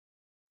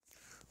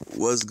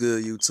What's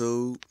good,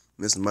 YouTube?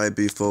 Mr. Mike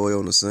B. Foley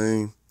on the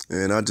scene.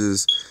 And I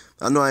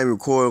know I ain't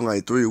recording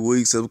like 3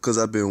 weeks because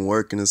I've been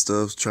working and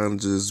stuff, trying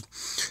to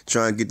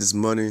get this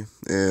money.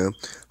 And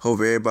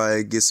hope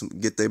everybody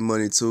get their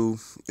money too.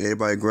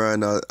 Everybody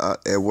grind out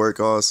at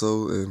work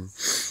also. And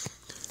this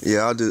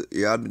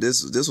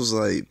was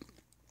like,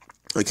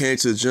 I came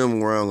to the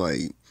gym around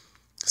like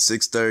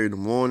 6:30 in the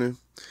morning.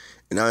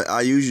 And I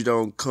usually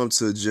don't come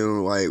to the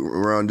gym like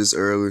around this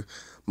early.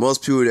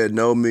 Most people that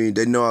know me,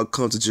 they know I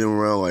come to the gym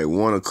around like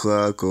 1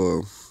 o'clock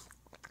or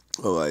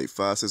like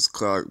 5, 6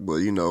 o'clock.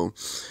 But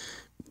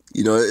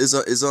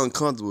it's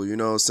uncomfortable. You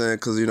know what I'm saying?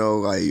 Cause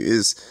like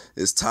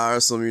it's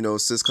tiresome.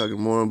 6 o'clock in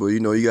the morning. But you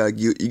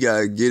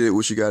gotta get it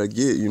what you gotta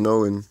get. And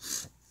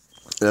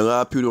a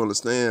lot of people don't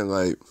understand.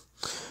 Like,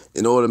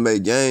 in order to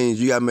make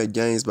gains, you gotta make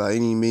gains by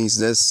any means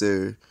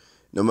necessary,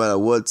 no matter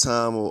what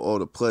time or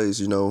the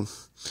place.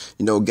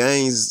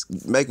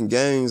 Making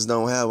gains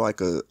don't have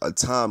like a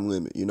time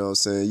limit. You know what I'm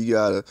saying? You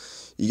gotta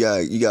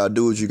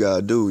do what you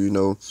gotta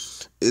do.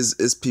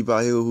 It's people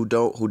out here who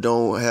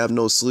don't have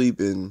no sleep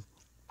and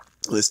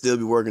they still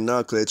be working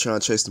out because they trying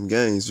to chase them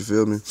gains. You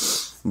feel me?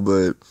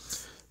 But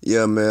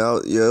yeah,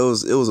 man, it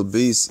was a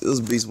beast. It was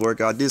a beast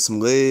workout. I did some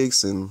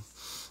legs and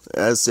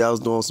I was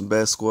doing some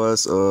back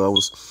squats. I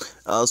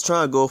was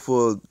trying to go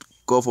for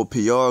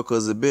PR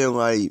because it been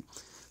like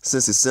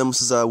since December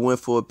since I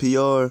went for a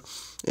PR.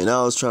 And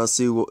I was trying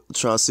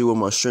to see where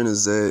my strength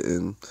is at,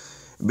 and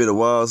it's been a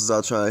while since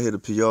I tried to hit a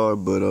PR.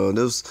 But I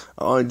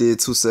only did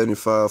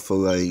 275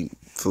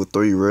 for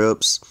 3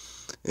 reps,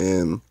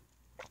 and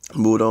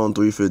moved on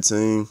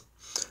 315.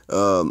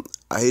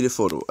 I hit it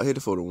for the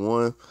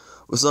 1.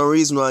 For some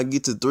reason, when I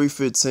get to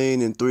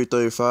 315 and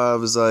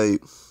 335, it's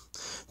like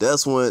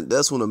that's when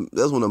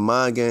the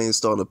mind games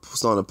starting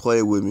to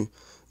play with me.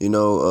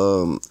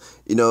 Anytime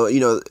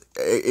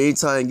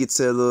you get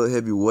to a little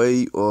heavy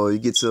weight or you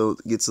get to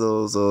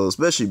those,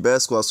 especially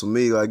back squats for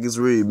me, like it's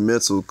really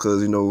mental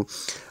because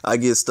I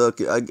get stuck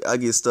in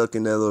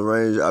that little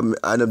range. I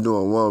end up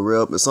doing 1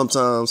 rep, and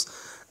sometimes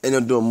I end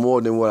up doing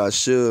more than what I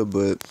should.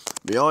 But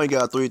we only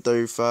got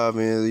 335,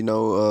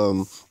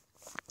 and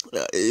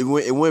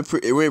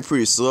it went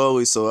pretty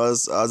slowly, so I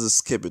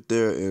just kept it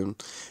there. And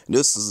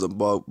this is a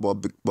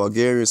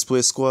Bulgarian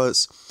split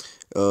squats.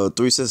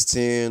 3 sets of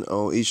 10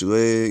 on each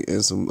leg,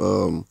 and some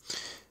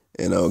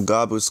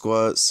goblet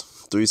squats,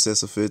 3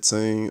 sets of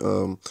 15.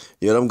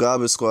 Them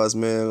goblet squats,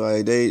 man,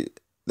 like they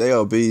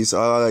are beasts.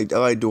 I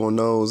like doing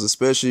those,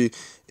 especially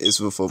it's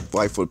for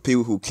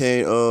people who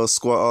can't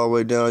squat all the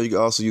way down. You can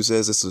also use that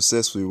as a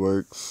successfully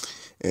work.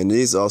 And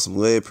these are some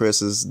leg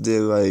presses.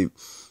 Did like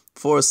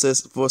 4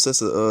 sets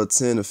of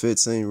 10 to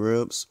 15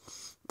 reps.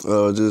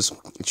 Just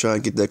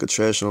trying to get that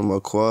contraction on my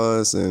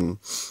quads. And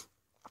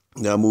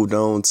then I moved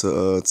on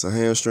to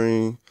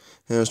hamstring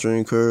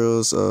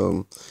curls.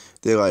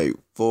 They're like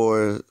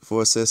 4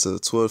 sets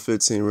of 12,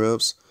 15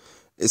 reps.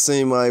 It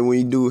seemed like when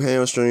you do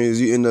hamstrings,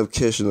 you end up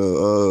catching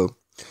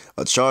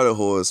a charter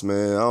horse,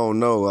 man. I don't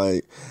know,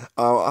 like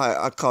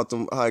I caught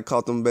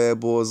them bad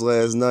boys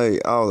last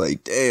night. I was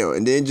like, damn,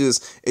 and then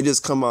it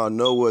just come out of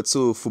nowhere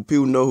too. For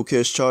people who know who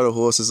catch charter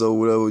horses or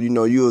whatever,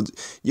 you'll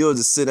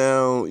just sit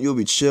down, you'll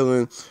be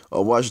chilling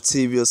or watch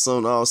TV or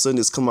something. All of a sudden,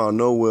 just come out of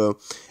nowhere.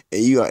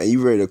 And you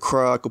ready to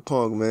cry like a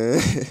punk, man.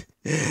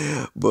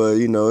 But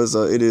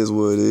it is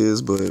what it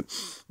is. But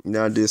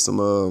I did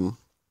some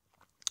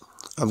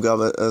I've got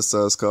an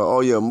exercise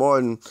called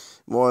Martin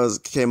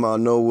came out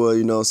of nowhere,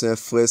 you know what I'm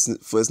saying,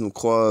 flexing the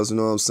quads, you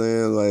know what I'm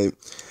saying? Like,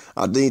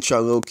 I think he tried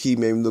low key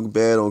made me look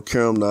bad on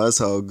camera. Now that's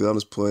how good I'm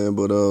just playing.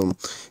 But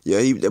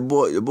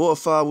the boy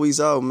 5 weeks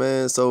out,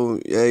 man. So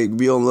hey,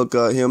 be on the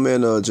lookout. Him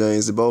and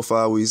James, they both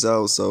 5 weeks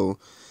out. So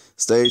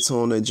stay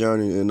tuned on that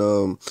journey, and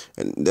I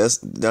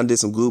did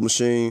some glute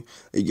machine.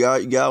 You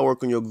gotta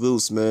work on your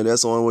glutes, man.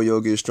 That's the only way you'll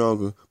get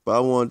stronger. But I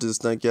wanted to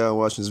just thank y'all for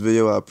watching this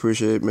video. I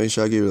appreciate it. Make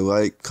sure I give it a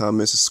like,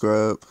 comment,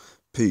 subscribe.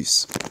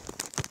 Peace.